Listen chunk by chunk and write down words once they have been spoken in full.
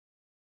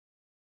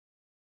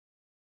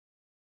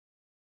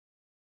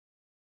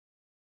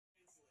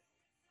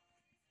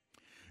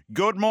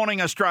Good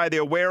morning,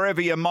 Australia,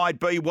 wherever you might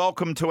be.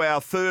 Welcome to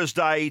our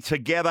Thursday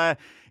together.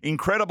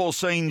 Incredible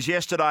scenes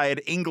yesterday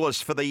at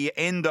Inglis for the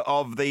end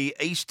of the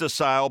Easter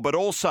sale, but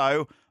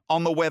also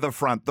on the weather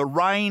front. The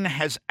rain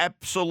has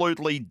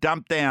absolutely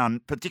dumped down,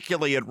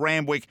 particularly at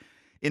Randwick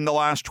in the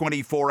last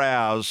 24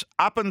 hours.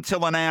 Up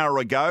until an hour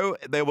ago,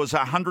 there was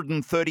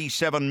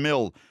 137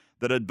 mil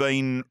that had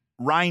been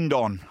rained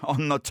on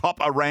the top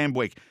of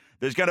Randwick.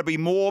 There's going to be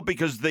more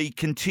because the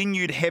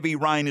continued heavy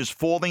rain is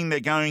falling.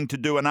 They're going to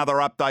do another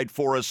update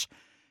for us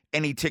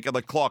any tick of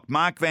the clock.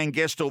 Mark Van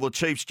Gestel, the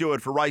Chief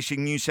Steward for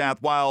Racing New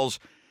South Wales,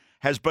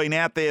 has been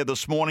out there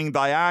this morning.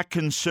 They are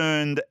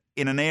concerned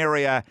in an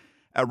area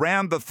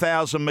around the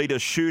 1,000-metre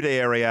chute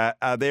area.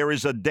 There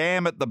is a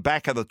dam at the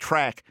back of the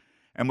track,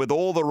 and with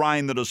all the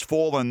rain that has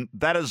fallen,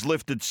 that has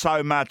lifted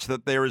so much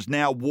that there is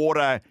now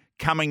water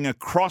coming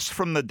across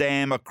from the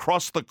dam,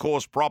 across the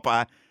course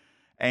proper,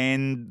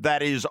 and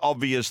that is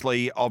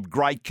obviously of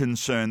great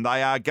concern.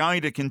 They are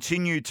going to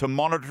continue to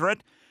monitor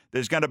it.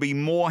 There's going to be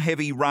more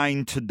heavy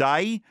rain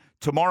today.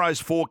 Tomorrow's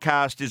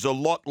forecast is a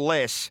lot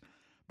less,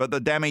 but the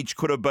damage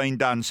could have been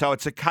done. So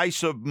it's a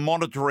case of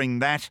monitoring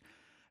that.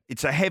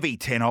 It's a heavy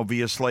 10,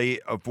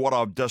 obviously, of what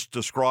I've just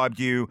described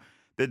you.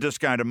 They're just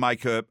going to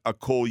make a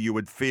call, you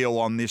would feel,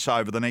 on this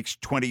over the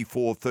next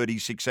 24,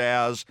 36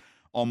 hours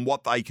on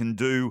what they can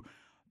do.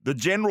 The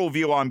general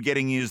view I'm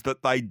getting is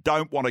that they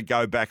don't want to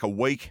go back a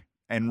week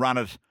and run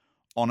it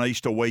on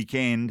Easter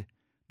weekend.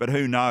 But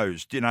who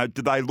knows? Do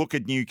they look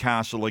at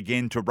Newcastle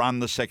again to run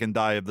the second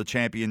day of the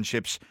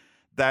championships?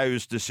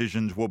 Those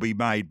decisions will be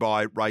made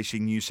by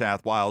Racing New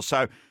South Wales.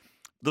 So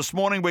this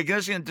morning we're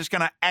just going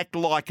to act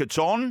like it's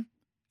on,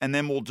 and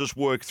then we'll just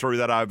work through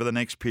that over the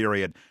next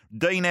period.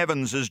 Dean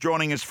Evans is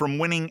joining us from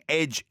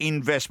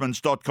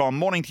winningedgeinvestments.com.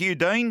 Morning to you,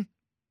 Dean.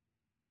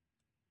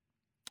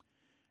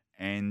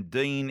 And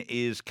Dean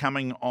is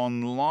coming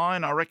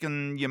online. I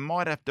reckon you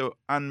might have to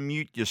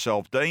unmute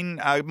yourself,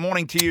 Dean.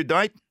 Morning to you,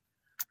 Dean.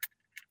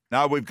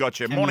 No, we've got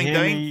you. Morning,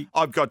 Dean. Me?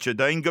 I've got you,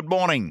 Dean. Good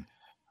morning.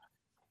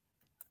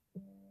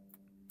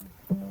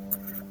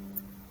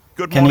 Good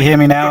morning. Can you hear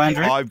me now,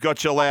 Andrew? I've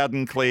got you loud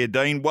and clear,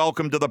 Dean.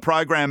 Welcome to the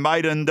program,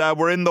 mate. And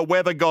we're in the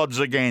weather gods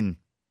again.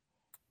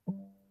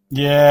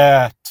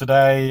 Yeah,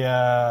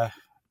 today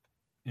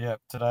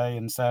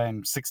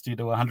insane. 60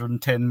 to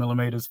 110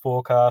 millimetres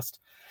forecast.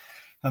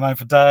 And then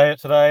for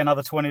today,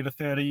 another 20 to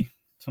 30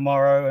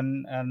 tomorrow,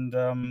 and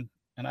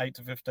 8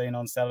 to 15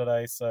 on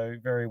Saturday. So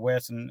very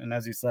wet, and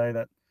as you say,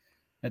 that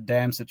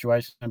dam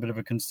situation a bit of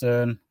a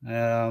concern.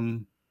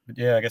 But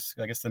yeah, I guess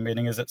the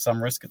meeting is at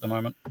some risk at the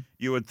moment.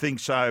 You would think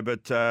so,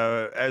 but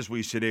as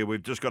we sit here,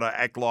 we've just got to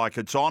act like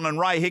it's on. And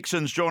Ray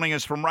Hickson's joining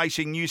us from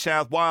Racing New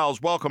South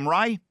Wales. Welcome,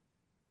 Ray.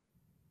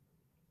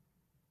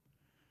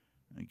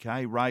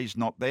 Okay, Ray's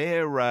not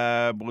there.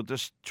 We'll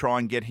just try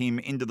and get him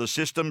into the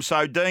system.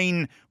 So,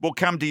 Dean, we'll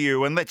come to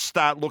you, and let's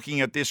start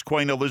looking at this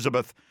Queen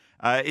Elizabeth.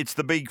 It's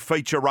the big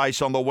feature race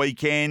on the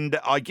weekend.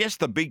 I guess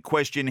the big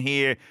question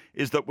here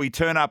is that we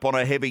turn up on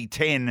a heavy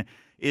 10.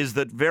 Is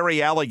that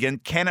Very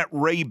Elegant? Can it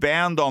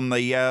rebound on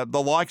the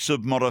likes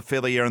of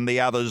Montefilia and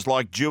the others,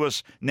 like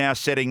Duis now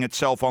setting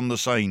itself on the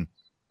scene?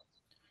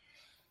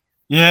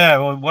 Yeah,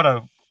 well, what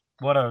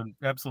a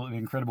absolutely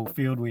incredible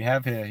field we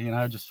have here,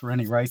 just for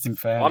any racing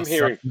fan. I'm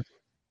hearing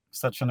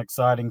such an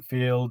exciting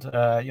field.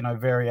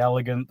 Very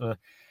Elegant, the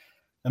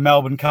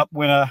Melbourne Cup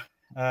winner,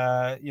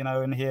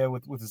 in here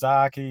with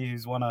Zaki,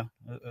 who's won a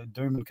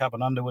Doomben Cup,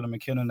 an Underwood, a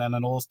McKinnon, and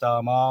an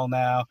All-Star Mile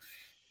now.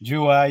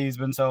 Dewey, who's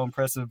been so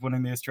impressive,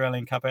 winning the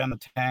Australian Cup and the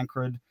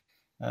Tancred.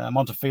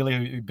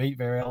 Montefilia, who beat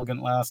Very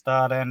Elegant last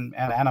start, and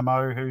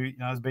Animo, who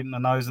has beaten the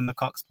nose in the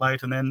Cox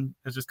Plate, and then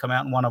has just come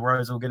out and won a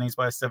Roseville Guineas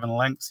by 7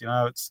 lengths.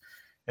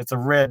 It's a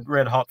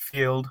red hot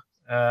field.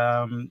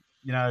 I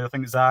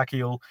think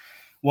Zaki will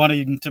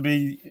wanting to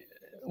be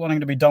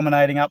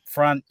dominating up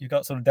front. You've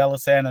got sort of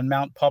Delasan, and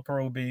Mount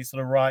Popper will be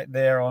sort of right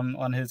there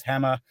on his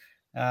hammer,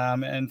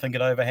 and think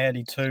it over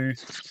handy too.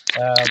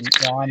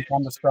 I'm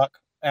thunderstruck.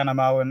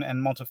 Animo and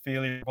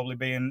Montefilia will probably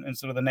be in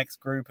sort of the next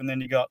group, and then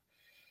you got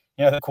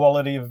the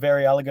quality of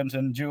Very Elegant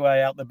and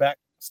Dewey out the back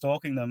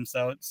stalking them.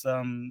 So it's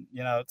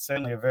it's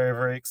certainly a very,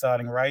 very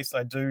exciting race.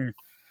 I do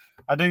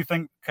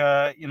think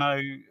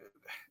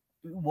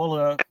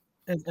Waller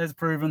has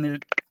proven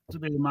to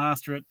be a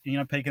master at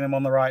peaking them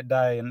on the right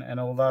day, and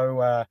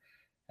although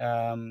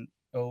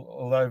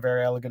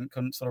Very Elegant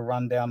couldn't sort of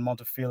run down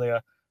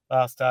Montefilia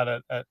last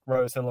start at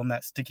Rosehill on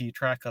that sticky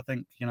track, I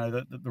think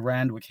the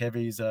Randwick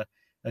heavies are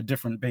a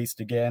different beast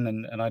again,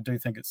 and I do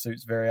think it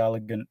suits Very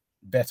Elegant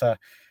better.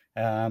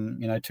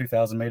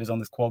 2,000 metres on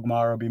this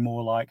quagmire will be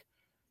more like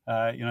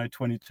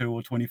 22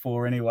 or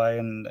 24 anyway,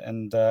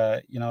 and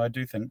I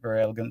do think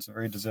Very Elegant's a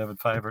very deserved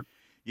favourite.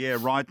 Yeah,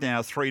 right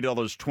now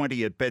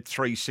 $3.20 at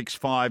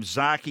Bet365.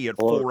 Zaki at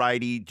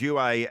 $4.80,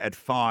 Dewey at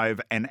 $5,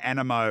 and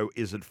Animo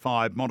is at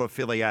 $5.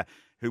 Montefilia,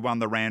 who won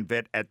the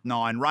Randvet, at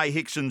 $9. Ray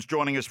Hickson's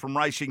joining us from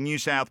Racing New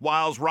South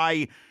Wales.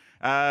 Ray,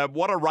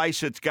 what a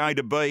race it's going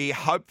to be.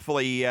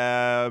 Hopefully,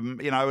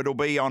 it'll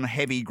be on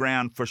heavy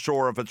ground for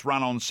sure if it's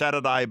run on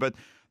Saturday, but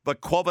the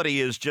quality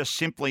is just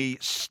simply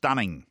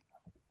stunning.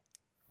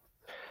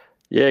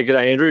 Yeah, good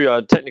day,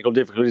 Andrew. Technical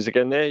difficulties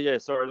again there. Yeah,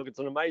 sorry. Look, it's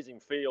an amazing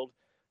field.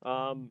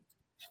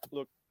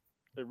 Look,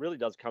 it really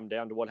does come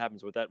down to what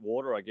happens with that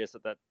water, I guess,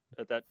 at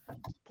that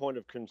point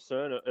of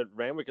concern at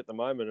Randwick at the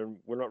moment, and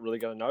we're not really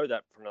going to know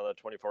that for another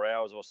 24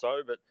 hours or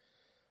so. But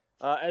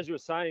as you were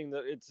saying,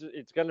 that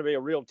it's going to be a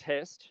real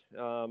test,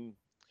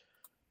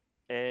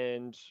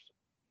 and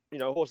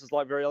horses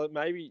like Very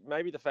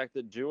maybe the fact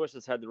that Jewess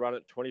has had the run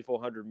at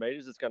 2,400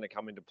 metres is going to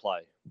come into play.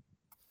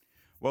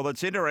 Well,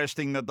 it's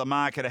interesting that the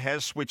market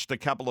has switched a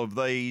couple of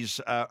these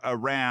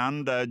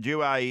around.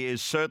 Due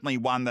is certainly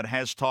one that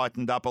has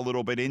tightened up a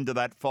little bit into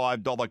that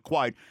 $5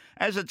 quote.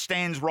 As it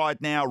stands right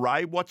now,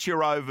 Ray, what's your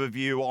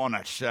overview on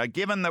it?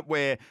 Given that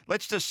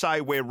let's just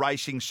say we're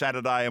racing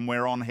Saturday and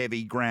we're on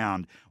heavy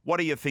ground, what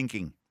are you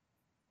thinking?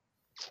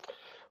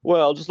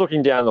 Well, just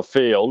looking down the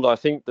field, I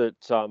think that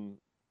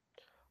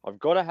I've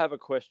got to have a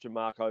question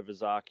mark over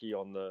Zaki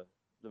on the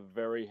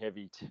very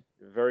heavy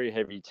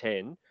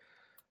 10.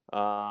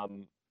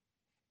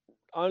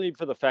 Only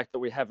for the fact that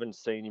we haven't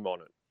seen him on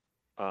it.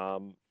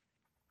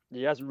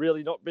 He has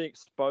really not been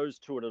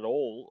exposed to it at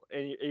all.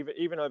 And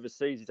even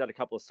overseas, he's had a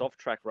couple of soft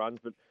track runs,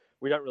 but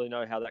we don't really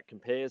know how that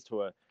compares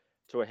to a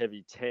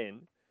heavy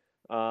 10.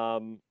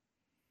 But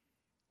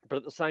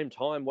at the same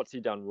time, what's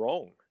he done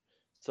wrong?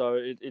 So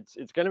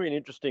it's going to be an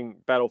interesting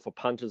battle for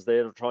punters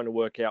there to trying to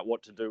work out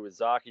what to do with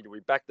Zaki. Do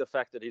we back the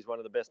fact that he's one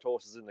of the best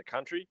horses in the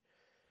country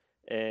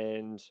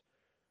and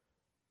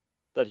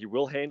that he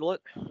will handle it,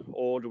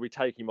 or do we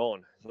take him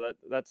on? So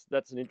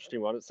that's an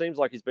interesting one. It seems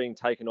like he's being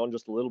taken on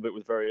just a little bit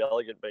with Very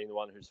Elegant being the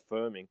one who's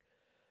firming.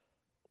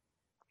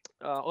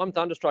 I'm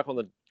thunderstruck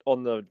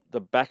on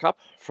the backup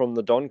from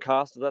the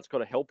Doncaster. That's got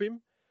to help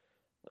him.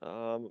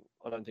 I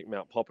don't think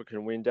Mount Popper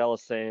can win.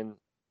 Dalasan,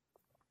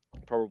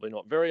 probably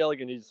not. Very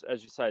Elegant is,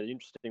 as you say, the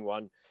interesting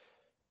one.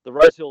 The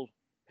Rosehill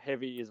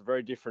Heavy is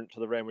very different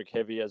to the Randwick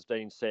Heavy, as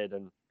Dean said,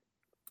 and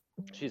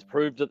she's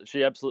proved that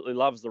she absolutely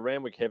loves the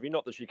Randwick Heavy.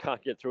 Not that she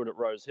can't get through it at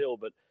Rosehill,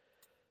 but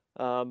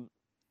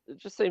it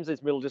just seems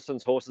these middle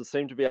distance horses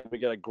seem to be able to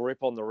get a grip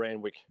on the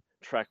Randwick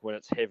track when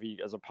it's heavy,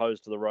 as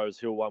opposed to the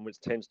Rosehill one, which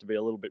tends to be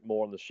a little bit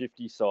more on the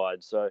shifty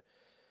side. So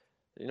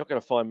you're not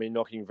going to find me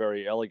knocking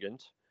Very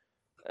Elegant.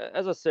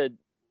 As I said,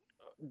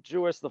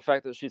 Jewess, the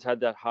fact that she's had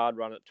that hard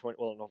run at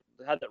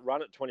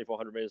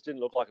 2,400 metres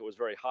didn't look like it was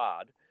very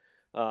hard.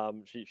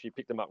 She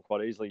picked them up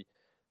quite easily.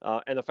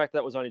 And the fact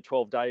that was only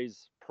 12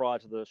 days prior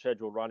to the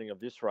scheduled running of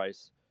this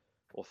race,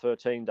 or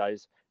 13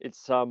 days,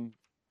 it's going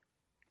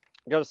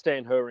to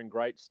stand her in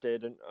great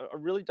stead. And I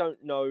really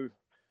don't know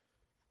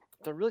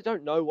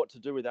what to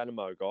do with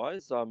Animo,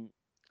 guys.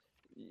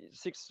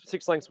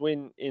 Six lengths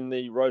win in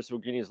the Rosehill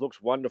Guineas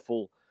looks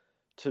wonderful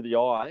to the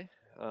eye.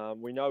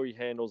 We know he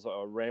handles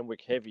a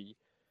Randwick Heavy.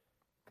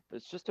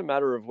 It's just a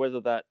matter of whether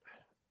that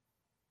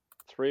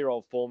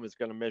 3-year-old form is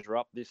going to measure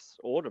up this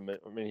autumn.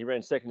 I mean, he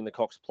ran second in the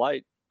Cox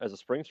Plate as a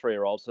spring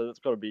 3-year-old, so that's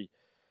got to be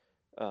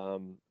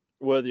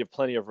worthy of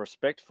plenty of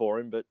respect for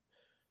him. But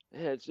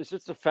yeah, it's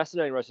just a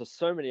fascinating race. There's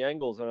so many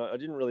angles, and I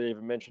didn't really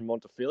even mention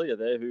Montefilia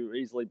there, who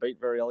easily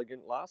beat Very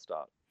Elegant last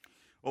start.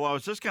 Well, I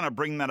was just going to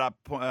bring that up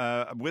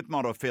with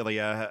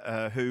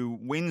Montefilia, who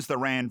wins the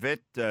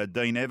Randvet,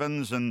 Dean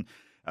Evans, and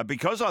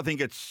because I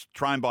think it's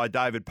trained by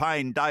David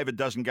Payne, David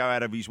doesn't go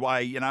out of his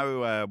way.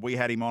 We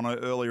had him on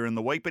earlier in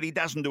the week, but he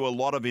doesn't do a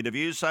lot of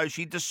interviews, so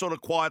she just sort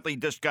of quietly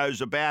just goes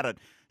about it.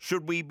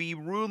 Should we be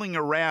ruling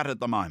her out at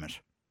the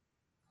moment?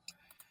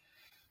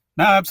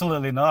 No,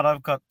 absolutely not.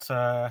 I've got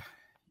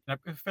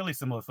fairly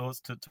similar thoughts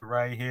to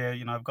Ray here.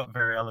 I've got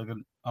Very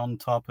Elegant on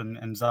top,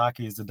 and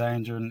Zaki is the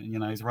danger, and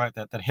he's right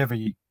that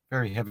heavy,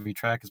 very heavy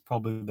track is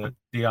probably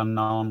the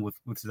unknown with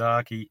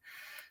Zaki.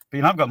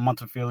 But I've got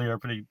Montefilia, a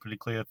pretty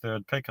clear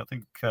third pick. I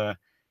think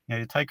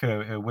you take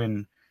her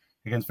win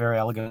against Very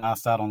Elegant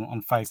last start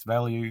on face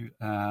value.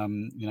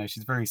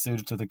 She's very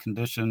suited to the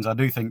conditions. I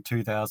do think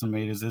 2,000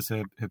 metres is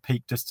her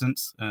peak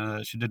distance.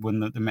 She did win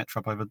the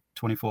Metrop over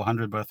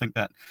 2,400, but I think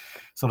that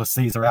sort of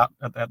sees her out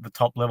at the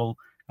top level.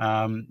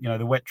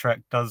 The wet track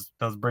does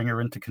bring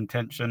her into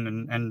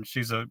contention, and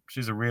she's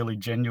a really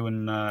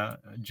genuine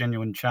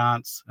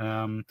chance.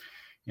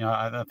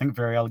 I think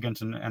Very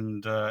Elegant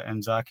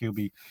and Zaki will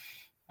be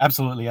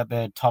absolutely at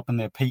their top and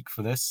their peak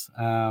for this.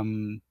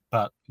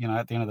 But,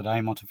 at the end of the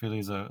day, Montefilia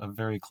is a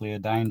very clear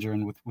danger.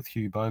 And with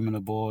Hugh Bowman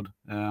aboard,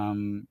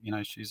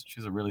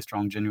 she's a really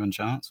strong, genuine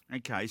chance.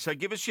 Okay, so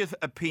give us your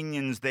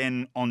opinions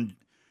then on...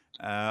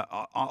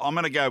 I'm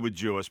going to go with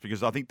Jewess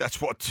because I think that's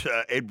what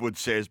Edward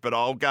says, but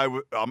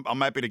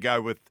I'm happy to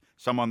go with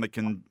someone that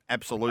can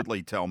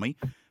absolutely tell me.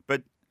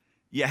 But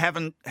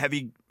have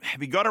you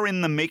got her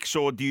in the mix,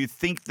 or do you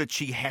think that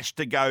she has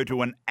to go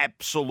to an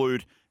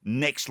absolute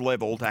next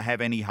level to have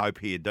any hope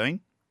here, Dean?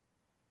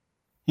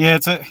 Yeah,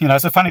 it's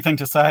a funny thing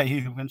to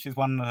say when she's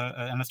won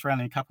an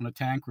Australian Cup and a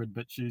Tancred,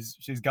 but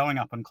she's going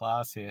up in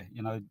class here.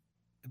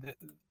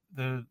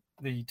 The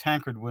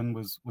Tancred win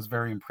was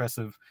very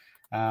impressive,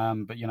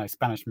 but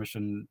Spanish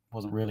Mission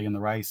wasn't really in the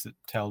race. It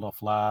tailed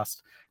off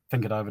last.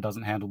 Think It Over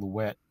doesn't handle the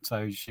wet,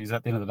 so she's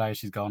at the end of the day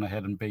she's gone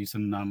ahead and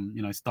beaten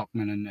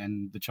Stockman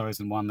and the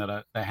Chosen One that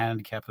are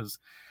handicappers.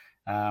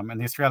 And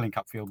the Australian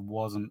Cup field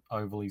wasn't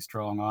overly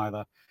strong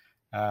either.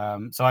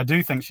 So I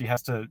do think she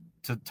has to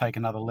take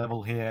another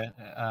level here.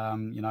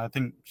 I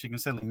think she can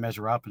certainly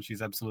measure up, and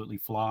she's absolutely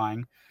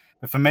flying.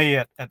 But for me,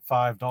 at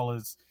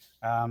 $5,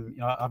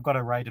 I've got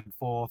her rated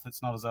fourth.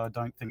 It's not as though I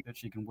don't think that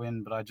she can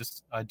win, but I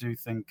do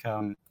think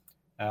I'm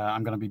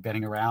going to be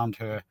betting around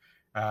her.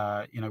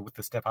 With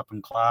the step up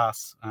in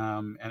class,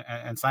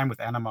 and same with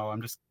Anamoe.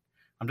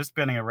 I'm just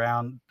betting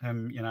around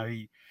him.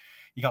 He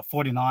got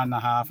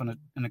 49.5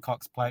 in a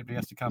Cox Plate, but he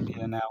has to come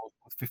here now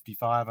with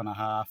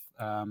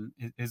 55.5.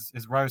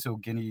 His Rosehill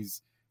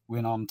Guineas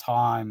win on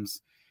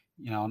times,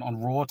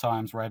 on raw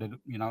times rated,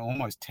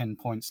 almost 10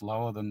 points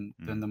lower than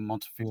the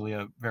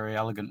Montefilia Very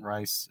Elegant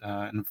race,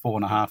 and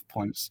 4.5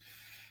 points,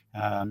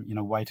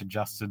 weight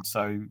adjusted.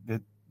 So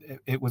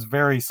it was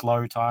very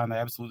slow time. They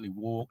absolutely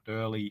walked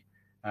early,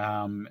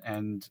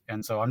 and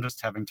so I'm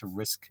just having to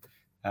risk,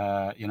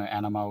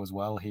 Anamoe as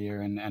well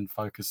here, and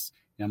focus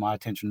my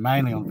attention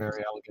mainly on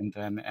Very Elegant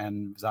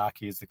and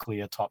Zaaki is the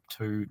clear top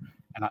two,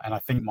 and I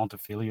think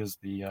Montefilia is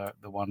the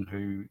one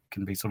who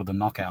can be sort of the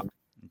knockout.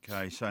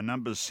 Okay, so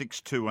numbers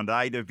 6, 2, and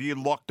 8. Have you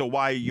locked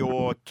away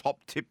your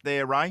top tip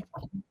there, Ray?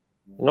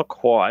 Not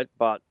quite,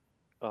 but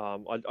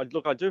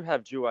I do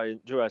have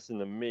Duais in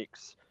the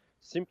mix,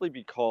 simply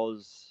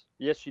because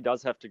yes, she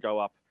does have to go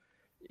up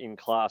in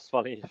class.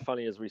 Funny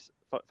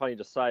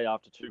to say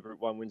after 2 Group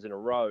 1 wins in a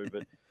row,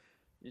 but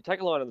you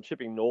take a line on the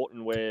Chipping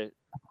Norton where,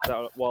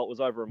 while it was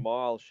over a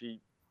mile, she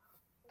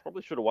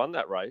probably should have won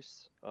that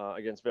race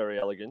against Very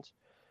Elegant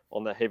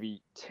on the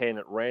heavy 10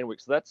 at Randwick.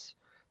 So that's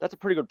a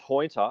pretty good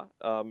pointer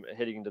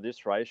heading into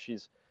this race.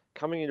 She's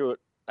coming into it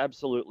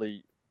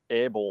absolutely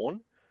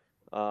airborne.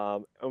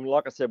 And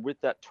like I said, with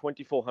that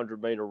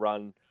 2,400 metre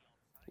run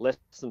less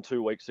than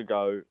 2 weeks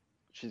ago,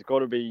 she's got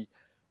to be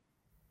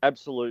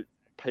absolute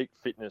peak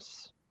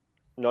fitness,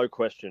 no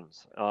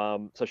questions.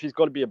 So she's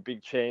got to be a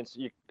big chance.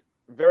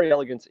 Very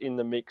Elegant's in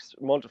the mix.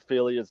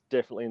 Montefilia is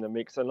definitely in the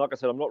mix. And like I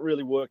said, I'm not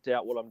really worked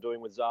out what I'm doing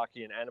with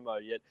Zaaki and Anamoe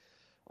yet.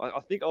 I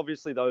think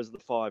obviously those are the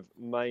 5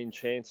 main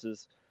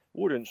chances.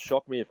 Wouldn't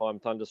shock me if I'm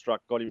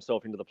Thunderstruck got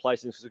himself into the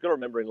placings, because you've got to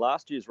remember in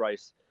last year's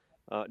race,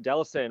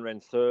 Dalasan ran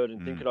 3rd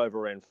and Think It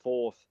Over ran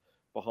 4th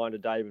behind a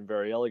Dave and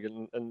Very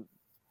Elegant. And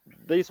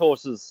these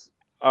horses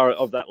are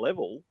of that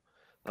level.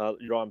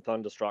 I'm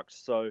Thunderstruck.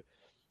 So,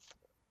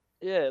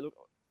 yeah, look,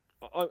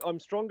 I'm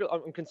stronger.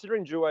 I'm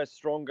considering Duais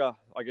stronger,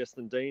 I guess,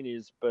 than Dean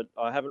is, but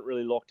I haven't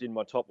really locked in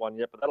my top one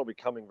yet. But that'll be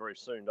coming very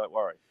soon. Don't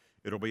worry.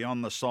 It'll be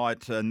on the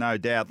site, no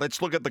doubt.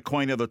 Let's look at the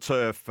Queen of the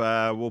Turf.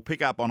 We'll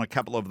pick up on a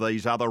couple of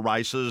these other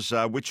races,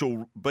 which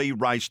will be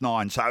race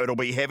 9. So it'll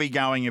be heavy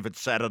going if it's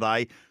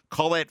Saturday.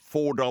 Colette,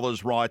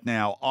 $4 right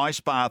now. Ice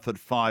Bath at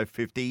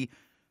 $5.50.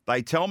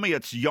 They tell me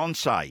it's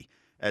Yonsei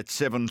at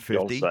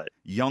 $7.50.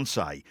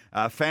 Yonsei.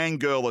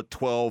 Fangirl at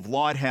 $12.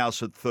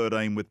 Lighthouse at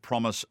 $13 with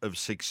promise of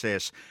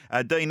success.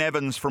 Dean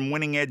Evans from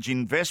Winning Edge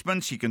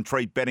Investments. You can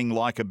treat betting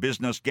like a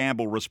business.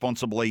 Gamble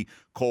responsibly.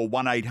 Call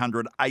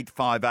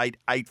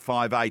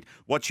 1-800-858-858.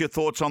 What's your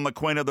thoughts on the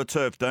Queen of the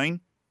Turf,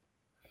 Dean?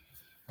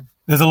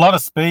 There's a lot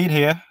of speed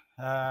here.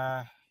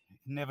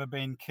 Never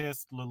Been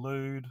Kissed,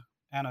 Lelude,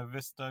 Anna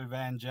Visto,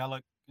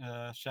 Vangelic,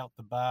 Shout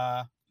the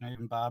Bar.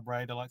 Even Bar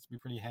Braider likes to be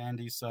pretty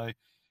handy. So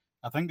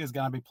I think there's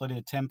going to be plenty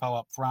of tempo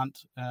up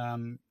front.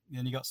 Then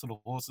you got sort of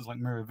horses like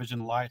Mirror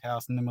Vision,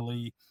 Lighthouse,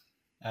 Nimmerly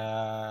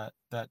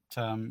that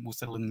will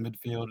settle in the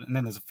midfield, and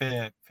then there's a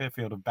fair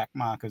field of back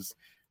markers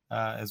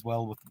as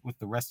well with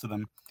the rest of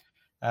them.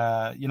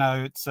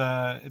 It's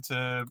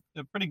a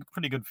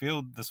pretty good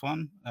field, this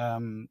one.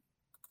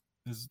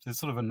 There's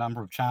sort of a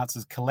number of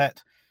chances.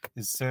 Colette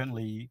is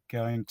certainly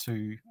going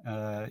to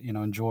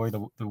enjoy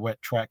the wet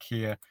track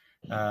here.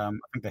 I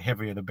think the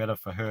heavier the better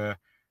for her.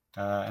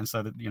 And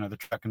so that the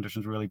track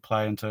conditions really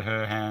play into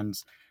her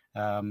hands.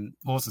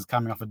 Horses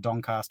coming off a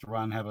Doncaster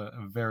run have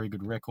a very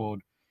good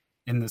record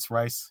in this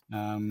race.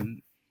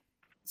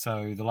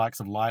 So the likes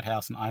of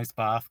Lighthouse and Ice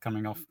Bath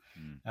coming off,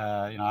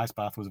 Ice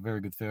Bath was a very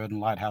good 3rd, and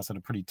Lighthouse had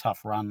a pretty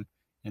tough run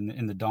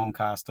in the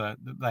Doncaster.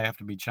 They have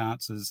to be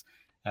chances.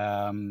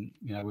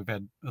 We've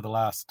had the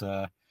last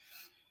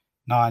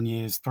 9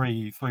 years,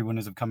 three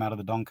winners have come out of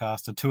the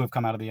Doncaster, 2 have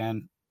come out of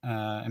the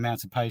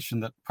Emancipation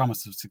that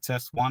promised of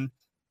success, 1.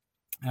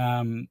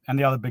 And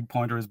the other big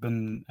pointer has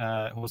been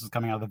horses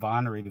coming out of the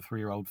Vinery, the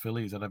 3-year-old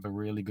fillies that have a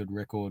really good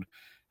record,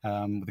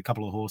 with a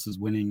couple of horses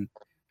winning,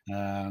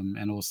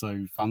 and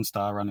also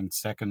Funstar running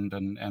 2nd,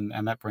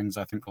 and that brings,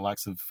 I think, the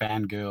likes of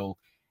Fangirl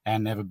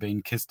and Never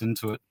Been Kissed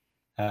into it.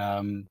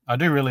 I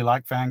do really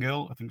like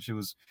Fangirl. I think she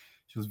was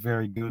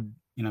very good,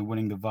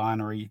 winning the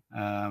Vinery.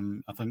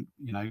 I think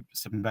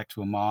stepping back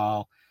to a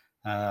mile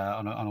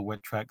on a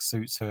wet track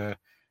suits her,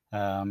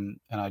 and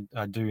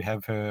I do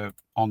have her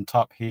on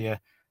top here.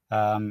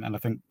 And I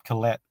think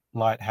Colette,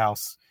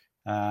 Lighthouse,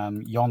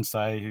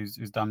 Yonsei,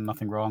 who's done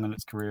nothing wrong in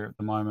its career at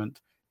the moment,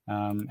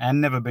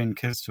 and Never Been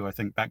Kissed, who I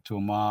think back to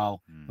a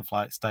mile, the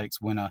Flight Stakes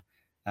winner,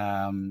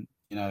 and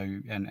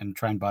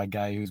trained by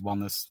Gay, who's won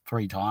this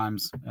 3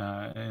 times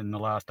in the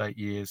last 8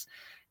 years.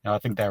 I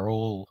think they're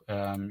all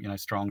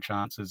strong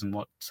chances in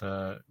what's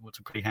a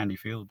pretty handy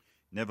field.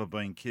 Never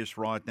Been Kissed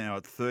right now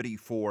at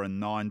 $34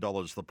 and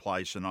 $9 the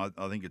place, and I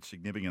think it's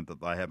significant that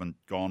they haven't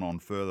gone on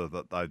further,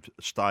 that they've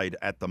stayed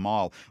at the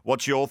mile.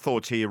 What's your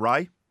thoughts here,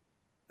 Ray?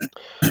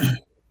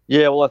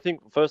 Yeah, well, I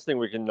think first thing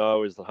we can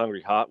know is the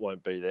Hungry Heart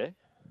won't be there.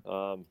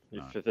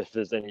 If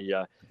there's any,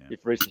 if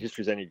recent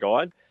history is any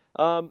guide.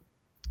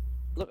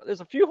 Look,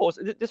 there's a few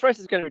horses. This race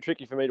is going to be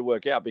tricky for me to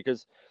work out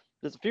because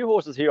there's a few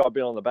horses here I've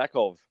been on the back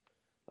of,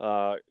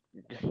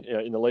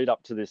 in the lead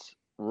up to this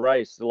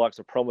race. The likes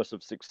of Promise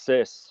of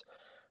Success,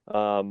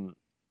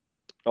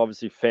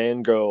 obviously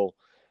Fangirl,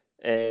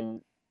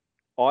 and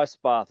Ice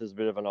Bath is a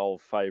bit of an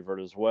old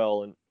favourite as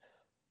well. And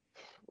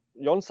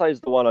Yonsei is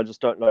the one I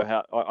just don't know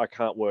how. I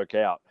can't work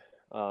out.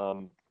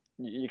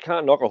 You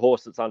can't knock a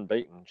horse that's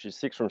unbeaten. She's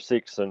 6 from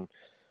 6, and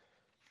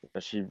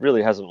she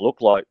really hasn't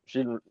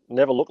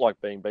never looked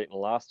like being beaten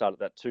last start at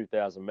that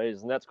 2,000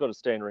 metres, and that's got to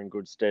stand her in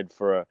good stead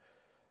for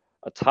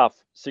a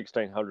tough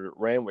 1,600 at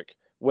Randwick.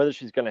 Whether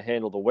she's going to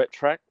handle the wet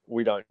track,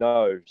 we don't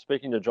know.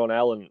 Speaking to John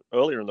Allen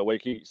earlier in the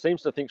week, he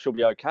seems to think she'll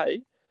be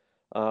okay.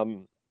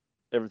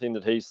 Everything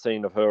that he's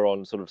seen of her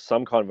on sort of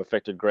some kind of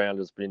affected ground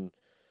has been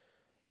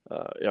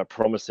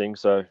promising.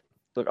 So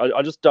look,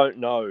 I just don't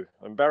know.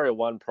 And Barrier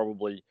 1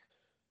 probably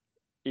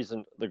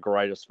isn't the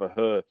greatest for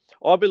her.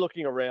 I'll be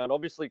looking around.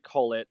 Obviously,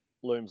 Colette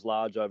looms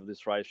large over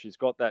this race. She's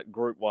got that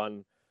Group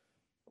 1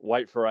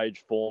 wait for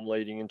age form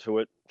leading into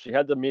it. She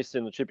had the miss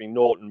in the Chipping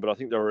Norton, but I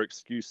think there were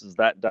excuses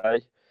that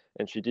day,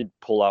 and she did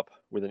pull up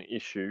with an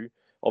issue,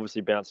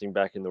 obviously bouncing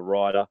back in the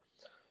rider.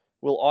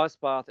 Will Ice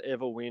Bath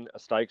ever win a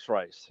stakes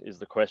race is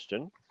the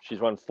question. She's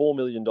won $4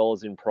 million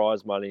in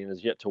prize money and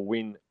has yet to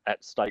win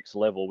at stakes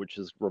level, which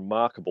is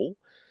remarkable.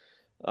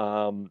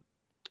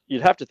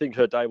 You'd have to think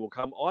her day will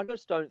come. I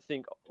just don't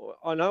think.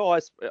 I know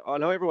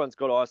everyone's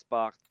got Ice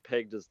Bath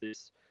pegged as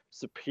this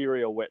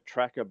superior wet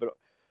tracker, but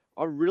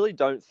I really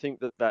don't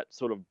think that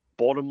sort of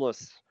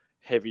bottomless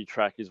heavy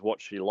track is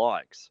what she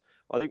likes.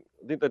 I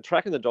think the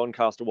track in the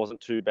Doncaster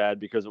wasn't too bad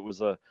because it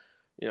was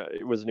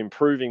it was an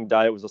improving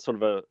day. It was a sort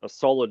of a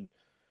solid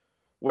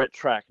wet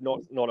track,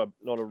 not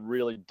a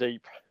really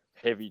deep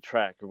heavy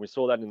track, and we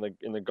saw that in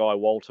the Guy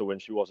Walter when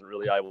she wasn't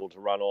really able to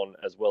run on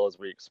as well as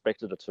we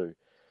expected her to.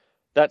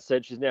 That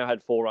said, she's now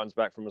had 4 runs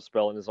back from a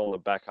spell and is on the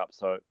backup,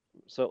 so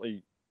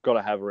certainly got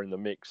to have her in the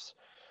mix.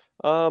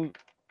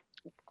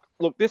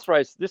 Look, this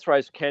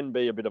race can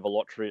be a bit of a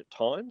lottery at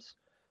times.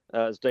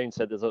 As Dean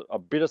said, there's a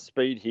bit of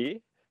speed here,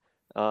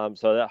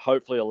 so that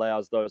hopefully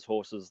allows those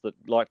horses that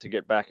like to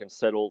get back and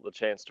settle the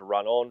chance to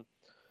run on.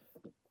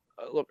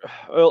 Look,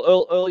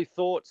 early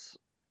thoughts,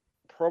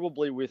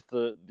 probably with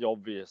the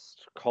obvious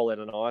Colette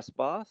and Ice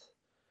Bath,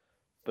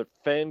 but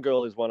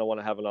Fangirl is one I want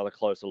to have another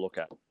closer look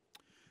at.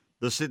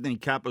 The Sydney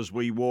Cup, as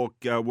we work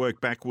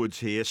backwards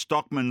here.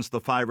 Stockman's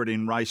the favourite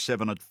in race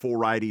 7 at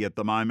 $4.80 at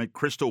the moment.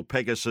 Crystal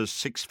Pegasus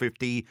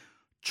 $6.50.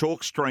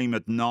 Chalkstream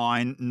at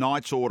 $9.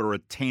 Knight's Order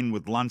at $10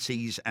 with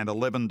Luncey's and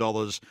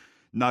 $11.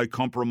 No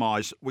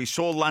Compromise. We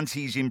saw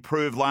Luncey's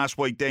improve last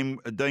week, Dean,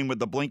 with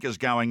the blinkers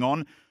going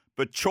on.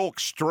 But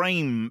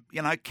Chalkstream,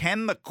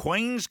 can the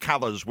Queen's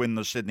colours win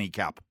the Sydney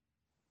Cup?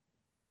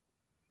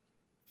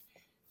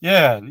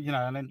 Yeah, an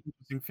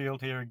interesting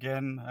field here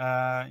again.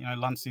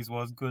 Luncey's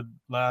was good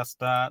last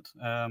start.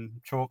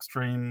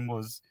 Chalkstream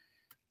was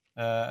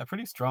a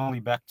pretty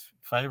strongly backed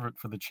favourite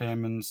for the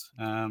Chairmans,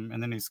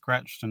 and then he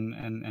scratched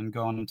and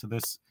gone into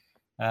this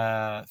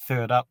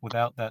third up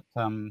without that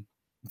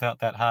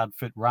hard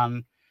fit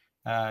run.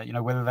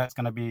 Whether that's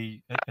going to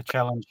be a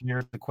challenge here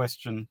is the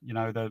question.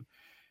 The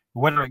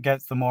wetter it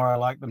gets, the more I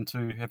like them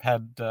to have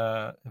had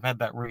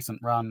that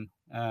recent run,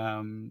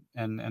 and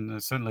I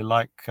certainly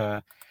like.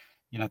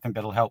 I think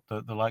that'll help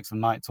the likes of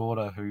Knight's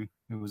Order, who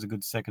was a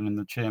good second in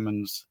the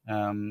Chairman's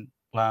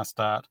last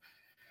start.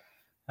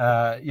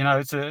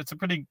 It's a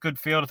pretty good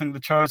field. I think the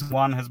Chosen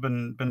One has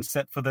been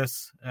set for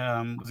this.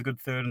 Was a good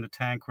third in the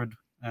Tancred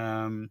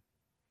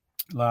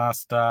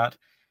last start.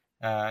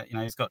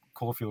 He's got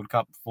Caulfield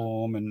Cup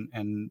form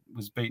and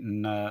was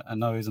beaten a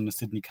nose in the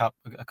Sydney Cup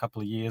a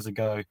couple of years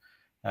ago.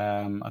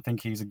 I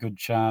think he's a good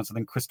chance. I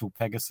think Crystal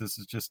Pegasus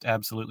is just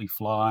absolutely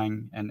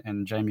flying,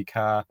 and Jamie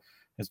Carr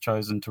has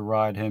chosen to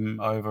ride him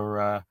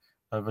over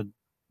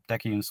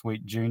Decky and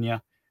Sweet Jr.,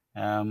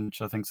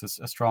 which I think is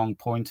a strong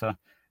pointer.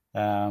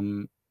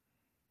 The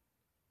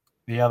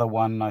other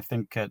one, I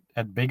think,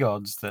 at big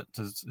odds that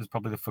is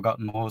probably the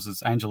forgotten horse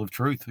is Angel of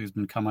Truth, who's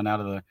been coming out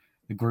of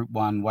the Group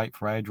 1 Wait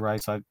for Age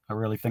race. I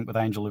really think with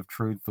Angel of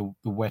Truth, the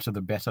wetter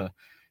the better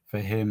for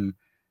him.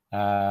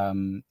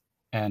 And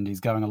he's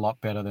going a lot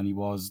better than he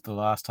was the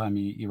last time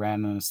he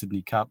ran in a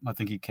Sydney Cup. I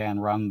think he can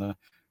run the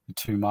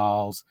 2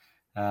 miles.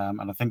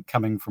 And I think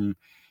coming from,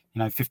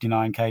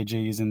 59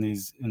 kgs in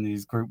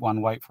these Group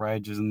 1 Wait for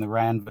Ages in the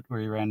Randwick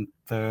where he ran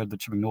third, the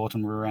Chipping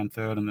Norton where he ran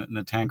third, and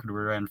the Tancred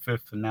where he ran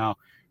fifth, and now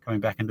coming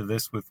back into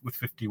this with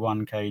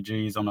 51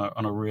 kgs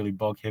on a really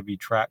bog heavy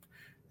track,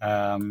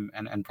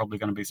 and probably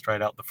going to be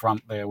straight out the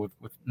front there with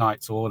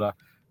Knight's Order.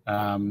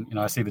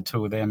 I see the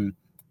two of them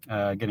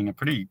getting a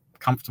pretty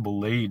comfortable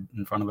lead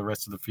in front of the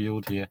rest of the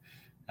field here.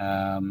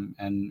 And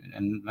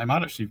they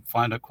might actually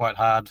find it quite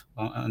hard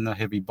in the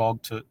heavy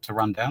bog to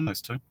run down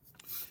those two.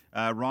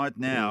 Right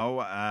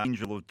now,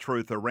 Angel of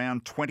Truth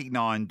around $29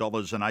 and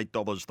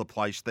 $8 the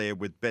place there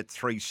with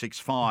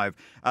Bet365.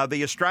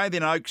 The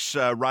Australian Oaks,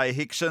 Ray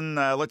Hickson,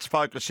 let's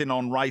focus in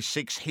on race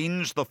 6.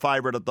 Hinge, the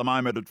favourite at the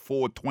moment at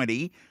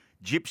 $4.20.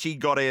 Gypsy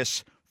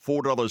Goddess,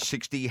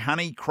 $4.60.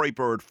 Honey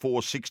Creeper at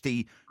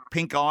 $4.60.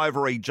 Pink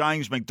Ivory,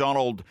 James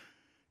McDonald.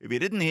 If you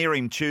didn't hear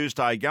him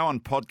Tuesday, go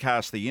and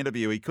podcast the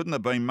interview. He couldn't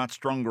have been much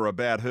stronger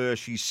about her.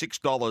 She's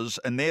 $6,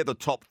 and they're the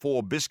top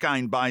 4.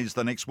 Biscayne Bay's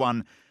the next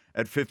one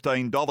at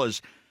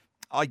 $15.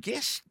 I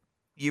guess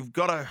you've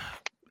got to...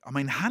 I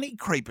mean, Honey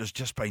Creeper's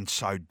just been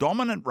so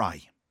dominant,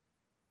 Ray.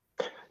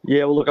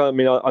 Yeah, well, look, I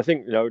mean, I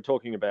think, we're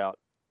talking about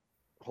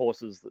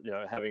horses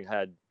that, having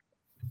had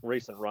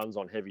recent runs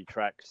on heavy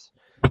tracks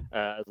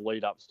as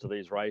lead-ups to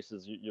these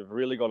races. You've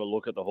really got to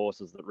look at the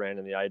horses that ran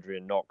in the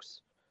Adrian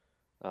Knox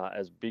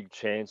as big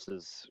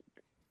chances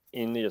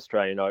in the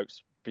Australian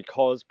Oaks,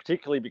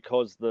 particularly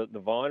because the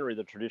Vinery,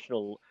 the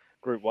traditional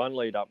Group 1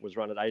 lead-up, was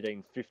run at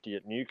 18.50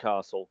 at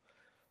Newcastle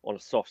on a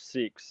soft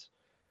 6,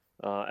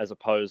 as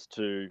opposed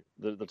to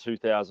the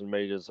 2,000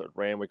 metres at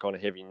Randwick on a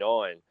heavy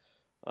 9.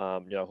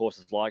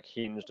 Horses like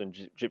Hinged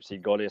and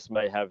Gypsy Goddess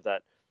may have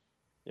that,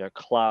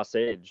 class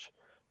edge,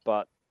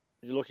 but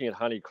you're looking at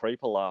Honey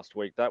Creeper last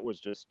week. That was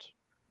just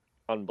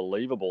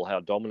unbelievable how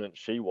dominant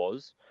she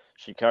was.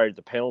 She carried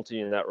the penalty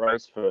in that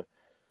race for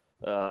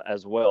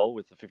as well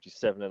with the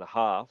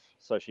 57.5.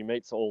 So she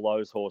meets all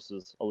those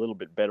horses a little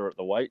bit better at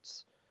the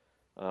weights.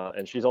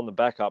 And she's on the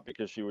backup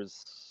because she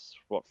was,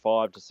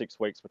 5 to 6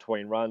 weeks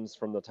between runs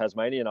from the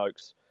Tasmanian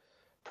Oaks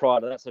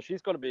prior to that. So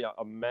she's got to be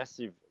a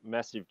massive,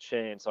 massive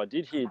chance. I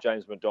did hear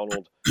James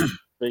McDonald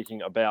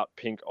speaking about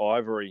Pink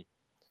Ivory.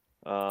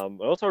 I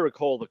also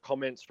recall the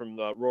comments from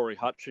Rory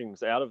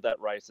Hutchings out of that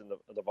race in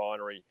the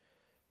Vinery,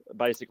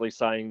 basically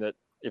saying that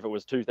if it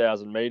was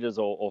 2,000 metres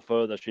or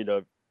further, she'd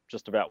have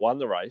just about won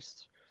the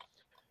race.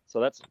 So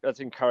that's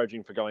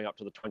encouraging for going up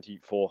to the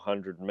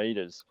 2,400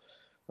 metres.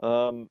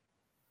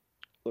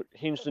 Look,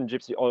 Hinged and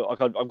Gypsy,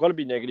 I've got to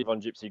be negative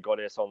on Gypsy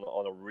Goddess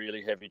on a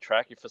really heavy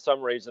track. If for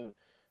some reason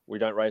we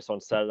don't race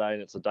on Saturday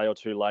and it's a day or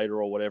two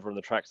later or whatever and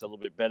the track's a little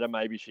bit better,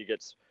 maybe she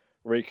gets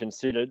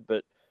reconsidered.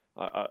 But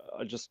I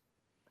just,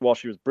 while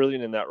she was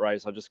brilliant in that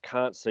race, I just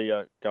can't see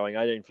her going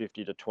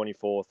 18.50 to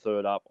 24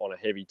 third up on a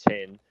heavy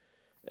 10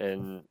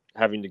 and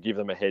having to give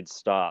them a head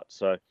start.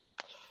 So,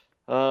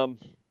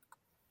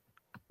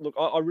 look,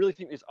 I really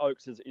think this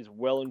Oaks is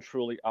well and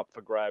truly up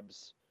for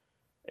grabs,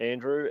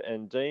 Andrew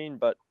and Dean,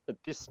 but at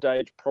this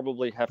stage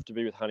probably have to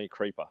be with Honey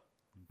Creeper.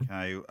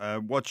 Okay,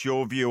 what's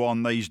your view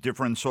on these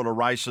different sort of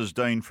races,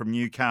 Dean, from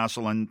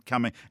Newcastle and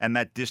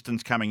that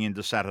distance coming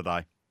into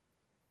Saturday?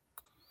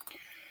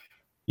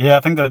 Yeah, I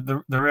think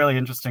the really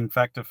interesting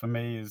factor for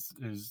me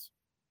is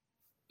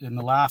in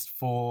the last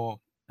 4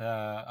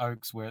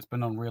 Oaks where it's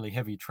been on really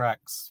heavy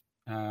tracks.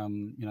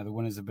 The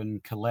winners have been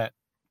Colette,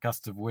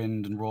 Gust of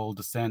Wind, and Royal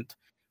Descent,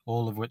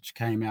 all of which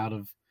came out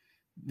of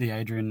the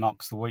Adrian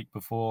Knox the week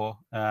before,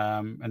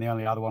 and the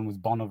only other one was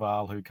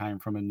Bonneval, who came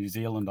from a New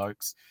Zealand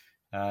Oaks.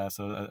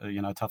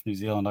 Tough New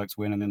Zealand Oaks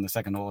win, and then the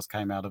second horse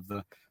came out of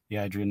the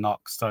Adrian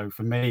Knox. So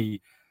for me,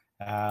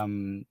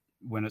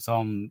 when it's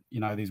on,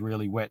 these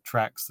really wet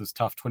tracks, this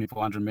tough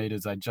 2,400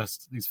 meters,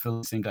 these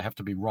fillies seem to have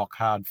to be rock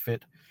hard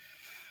fit.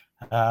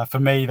 For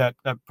me, that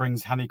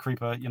brings Honey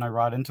Creeper,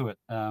 right into it.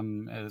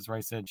 As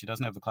Ray said, she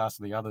doesn't have the class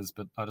of the others,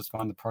 but I just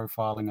find the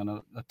profiling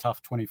on a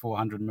tough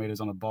 2,400 meters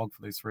on a bog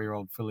for these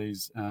 3-year-old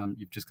fillies,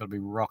 you've just got to be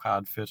rock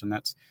hard fit, and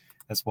that's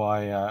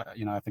why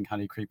I think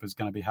Honey Creeper is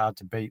going to be hard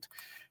to beat.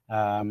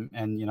 And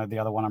the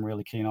other one I'm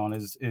really keen on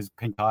is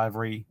Pink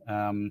Ivory.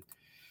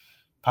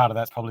 Part of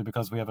that's probably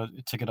because we have a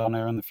ticket on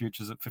her in the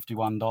futures at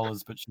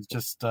 $51, but she's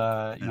just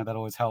that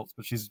always helps.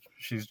 But she's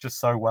just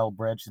so well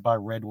bred. She's by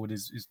Redwood.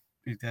 He's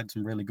had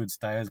some really good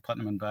stayers,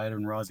 Platinum and Beta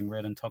and Rising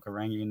Red and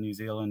Tokarangi in New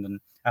Zealand, and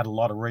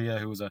Adelotteria,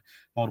 who was a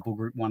multiple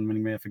Group 1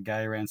 winning mare for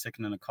Gay, ran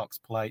second in a Cox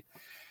Plate.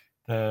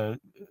 The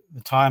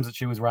times that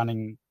she was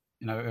running,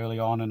 early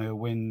on in her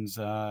wins,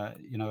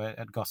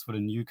 at Gosford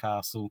and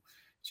Newcastle,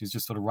 she's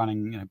just sort of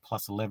running,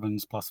 plus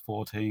 11s, plus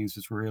 14s,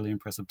 just really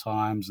impressive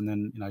times. And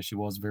then, she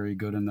was very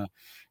good in the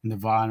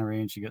Vinery,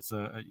 and she gets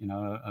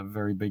a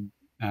very big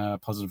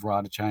positive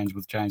rider change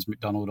with James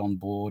McDonald on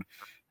board.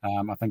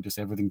 I think just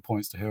everything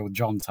points to her with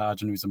John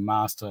Sargent, who's a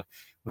master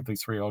with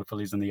these 3-year-old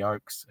fillies in the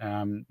Oaks.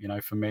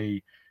 For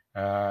me,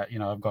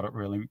 I've got it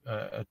really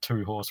a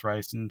 2-horse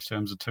race in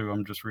terms of 2.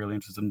 I'm just really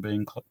interested in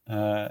being,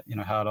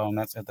 hard on.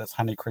 That's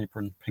Honey Creeper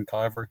and Pink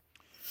Ivory.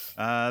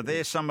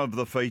 There's some of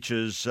the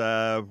features.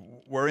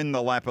 We're in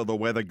the lap of the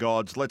weather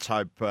gods. Let's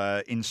hope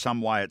in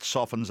some way it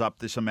softens up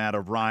this amount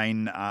of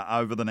rain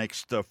over the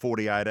next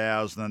 48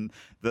 hours, and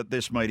that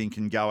this meeting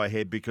can go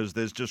ahead, because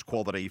there's just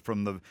quality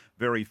from the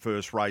very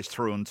first race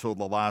through until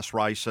the last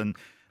race. And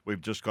We've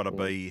just got to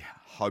be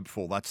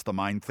hopeful. That's the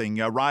main thing.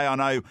 Ray, I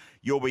know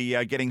you'll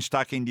be getting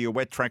stuck into your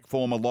wet track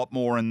form a lot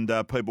more, and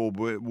people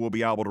will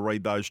be able to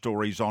read those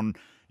stories on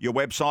your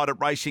website at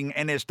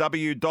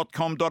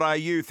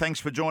racingnsw.com.au. Thanks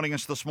for joining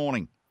us this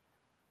morning.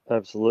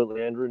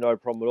 Absolutely, Andrew. No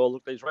problem at all.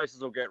 Look, these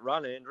races will get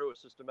run, Andrew.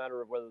 It's just a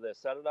matter of whether they're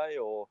Saturday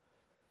or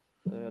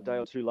a day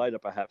or two later,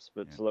 perhaps.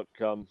 But look,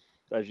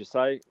 as you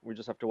say, we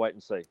just have to wait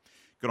and see.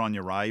 Good on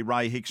you, Ray.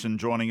 Ray Hickson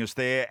joining us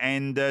there.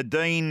 And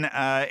Dean,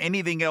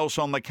 anything else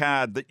on the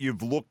card that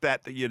you've looked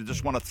at that you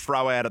just want to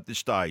throw out at this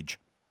stage?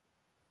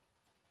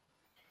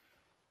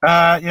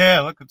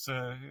 Yeah, look, it's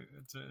a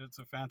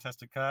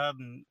fantastic card,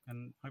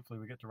 and hopefully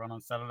we get to run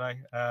on Saturday.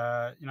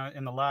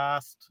 In the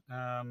last,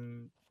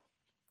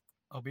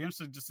 I'll be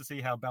interested just to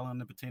see how Bella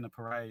Nipotina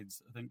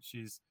parades. I think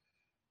she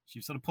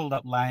sort of pulled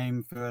up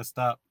lame first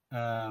up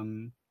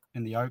in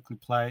the Oakley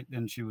Plate,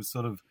 then she was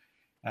sort of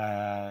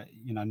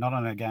not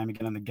on her game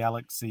again in the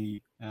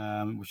Galaxy,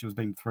 where she was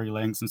being 3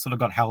 lengths and sort of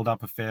got held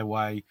up a fair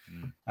way.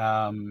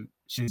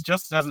 She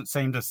just hasn't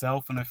seemed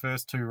herself in her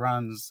first 2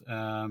 runs.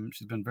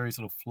 She's been very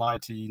sort of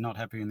flighty, not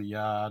happy in the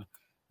yard,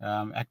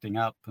 acting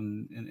up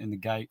and in the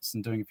gates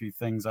and doing a few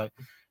things. I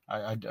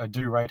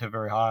do rate her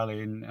very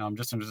highly, and I'm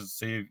just interested to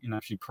see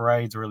if she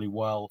parades really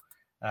well.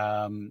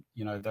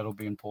 That'll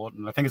be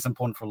important. I think it's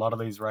important for a lot of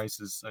these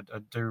races. I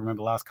do remember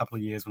the last couple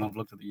of years when I've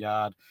looked at the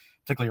yard,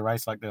 particularly a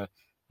race like the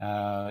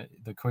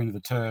Queen of the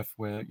Turf,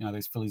 where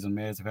these fillies and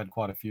mares have had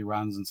quite a few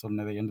runs and sort of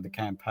near the end of the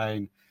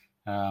campaign.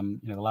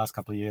 The last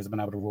couple of years I've been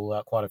able to rule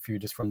out quite a few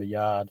just from the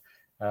yard,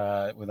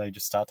 where they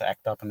just start to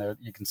act up, and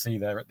you can see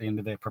they're at the end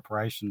of their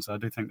preparation. So I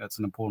do think that's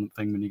an important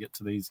thing when you get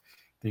to these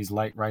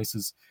late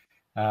races.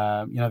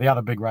 The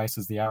other big race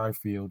is the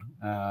Arrowfield,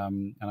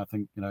 and I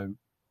think the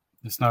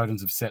Snowdens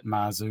have set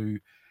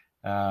Marzu,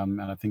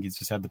 and I think he's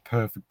just had the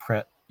perfect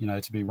prep,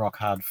 to be rock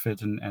hard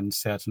fit and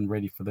set and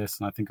ready for this,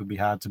 and I think it'll be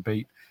hard to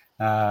beat.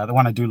 The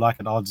one I do like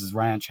at odds is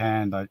Ranch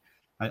Hand. I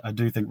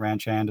do think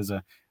Ranch Hand is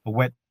a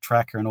wet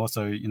tracker and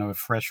also, a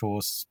fresh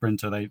horse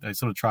sprinter. They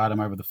sort of tried him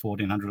over the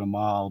 1,400 a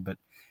mile, but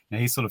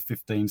he's sort of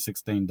 $15,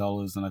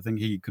 $16, and I think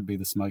he could be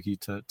the smoky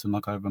to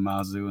knock over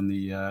Marzu in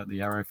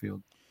the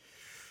Arrowfield.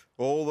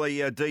 All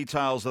the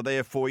details are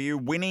there for you.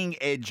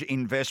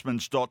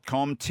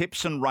 WinningEdgeInvestments.com.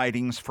 Tips and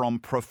ratings from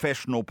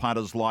professional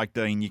punters like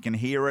Dean. You can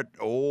hear it.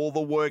 All the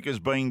work is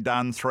being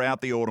done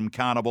throughout the Autumn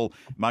Carnival.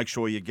 Make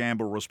sure you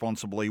gamble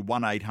responsibly.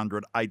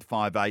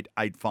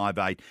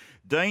 1-800-858-858.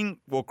 Dean,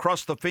 we'll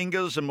cross the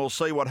fingers and we'll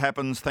see what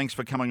happens. Thanks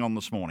for coming on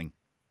this morning.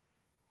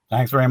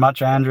 Thanks very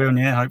much, Andrew. And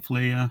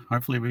hopefully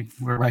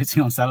we're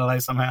racing on Saturday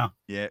somehow.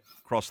 Yeah,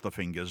 cross the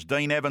fingers.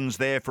 Dean Evans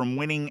there from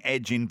Winning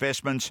Edge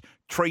Investments.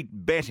 Treat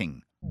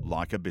betting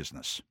like a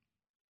business.